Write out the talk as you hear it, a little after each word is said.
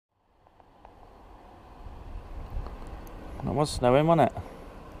It was snowing, wasn't it?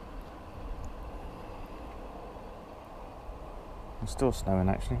 It's still snowing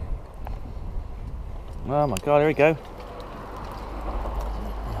actually. Oh my god, here we go.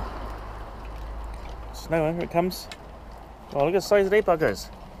 Snowing, here it comes. Oh, look at the size of these buggers.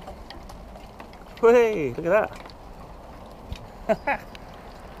 Whee, look at that.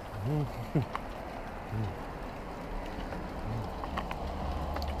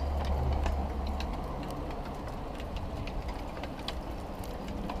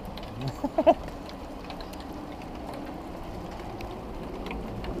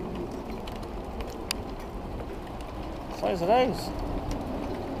 Size of those.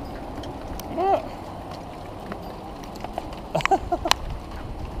 Look.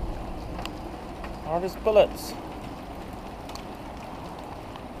 Hard as bullets.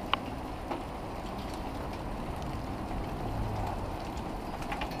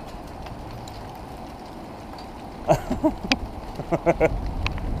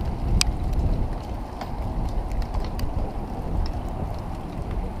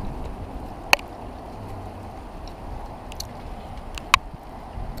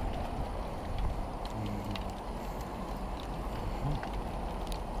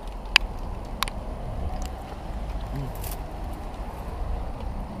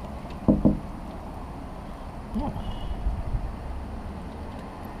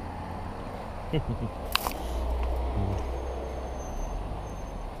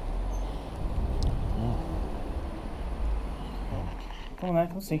 Come on then,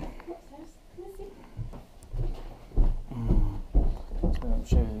 let's see. Let's go and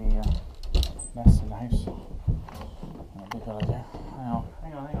show you the mess in the house. That'd be a good idea. Hang on.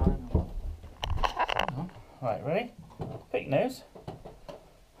 Right, ready? Pick your nose. Go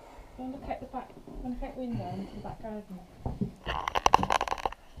and look out the back, look out the window into the back garden.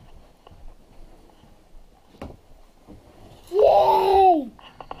 Yay!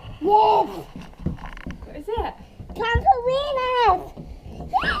 Yes! What is it? Trampoline!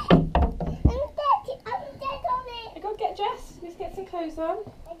 I'm dead on it! Go get Jess. Let's get some clothes on.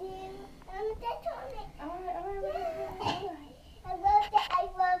 I do. I'm dead on it. Alright. I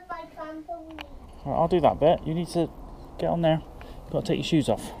love my trampoline. Right, I'll do that bit. You need to get on there. You've got to take your shoes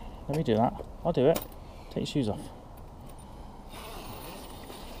off. Let me do that. I'll do it. Take your shoes off.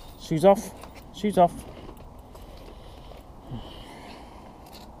 Shoes off. Shoes off.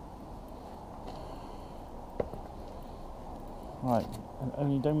 Right, and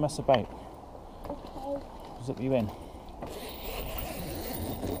only don't mess about. Okay. Zip you in.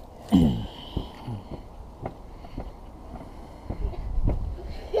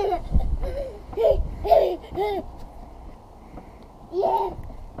 Yeah.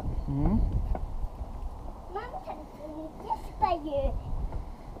 Hmm? Mum can do this for you.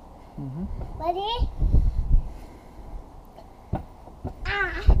 Ready?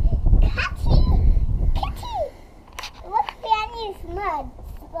 Ah, Catty! Kitty! What's behind is mud?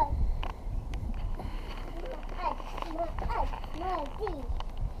 Muddy.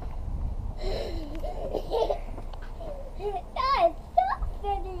 Guys, stop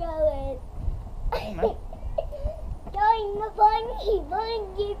videoing. Join the bungy,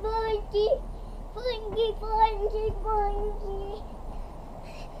 bungy, bungy. Bungy, bungy, bungy.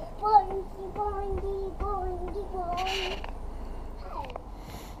 Bungy, bungy, bungy, bungy.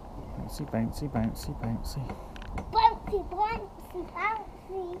 Bouncy, bouncy, bouncy, bouncy. Bouncy, bouncy,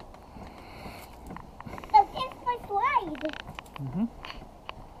 bouncy. Oh, it's my slide. Mhm.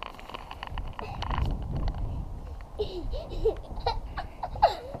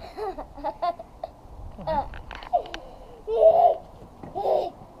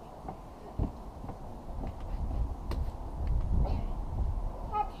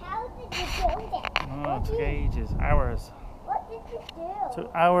 How did you build it? Oh, it took ages, hours. What did you do? Took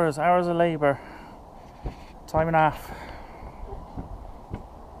hours of labour. Time and a half.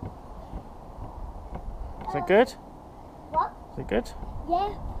 Is it good? What? Is it good?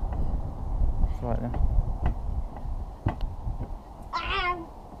 Yeah. It's right then.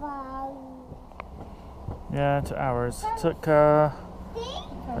 Yeah, it took hours. It took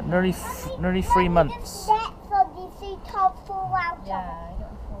nearly 3 months. Yeah, Yeah, I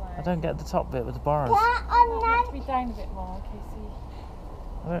don't fall out. I don't get the top bit with the bars. It has to be down a bit more, Casey.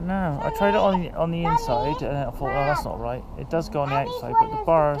 I don't know. I tried it on the inside and I thought, oh, that's not right. It does go on the outside, but the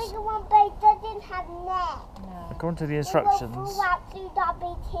bars, according to the instructions,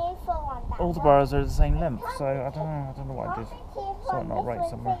 all the bars are the same length. So I don't know what I did. Something not right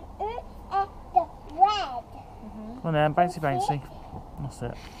somewhere. Come on then, bouncy, bouncy. That's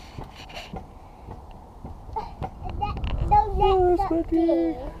it. No,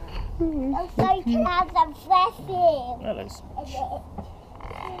 Squidgy. I'm going to have some fresh air. Well, it's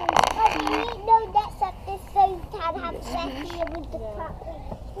Mommy, no, that's up this so you can have fresh air with the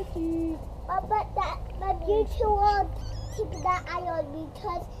trampoline. But you two are keeping that eye on me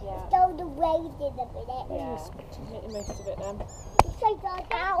because it's going to rain in a minute. Yeah, make the most of it then. So go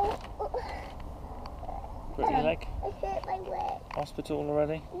down. got your leg. I hurt my leg. Hospital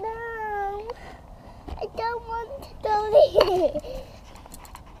already? No, I don't want to go there.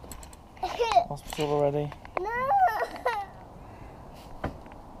 Hospital already? No.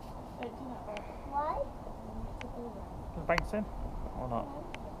 Don't do that, Bob. Why? The bank's in? Or not?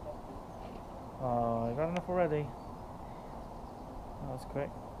 Oh, you've had enough already? That was quick.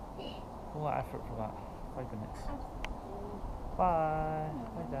 All that effort for that. 5 minutes. Bye.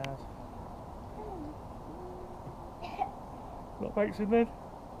 Bye, Dad. Got banks in then?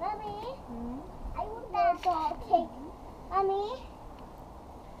 Mommy, I want that dog take. Mommy,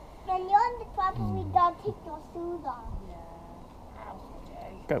 when you're on the trampoline, don't take your shoes off.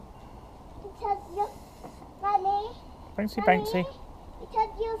 Go. Because you, Mommy, Bouncy, Mommy, bouncy. because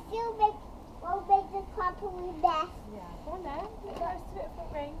you still won't make the trampoline mess. Yeah, go on then. Make the most of it if it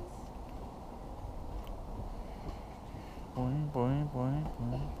rains. Boing, boing, boing,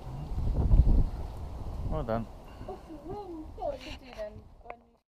 boing. Well done. It's windy. What should we do then? Go and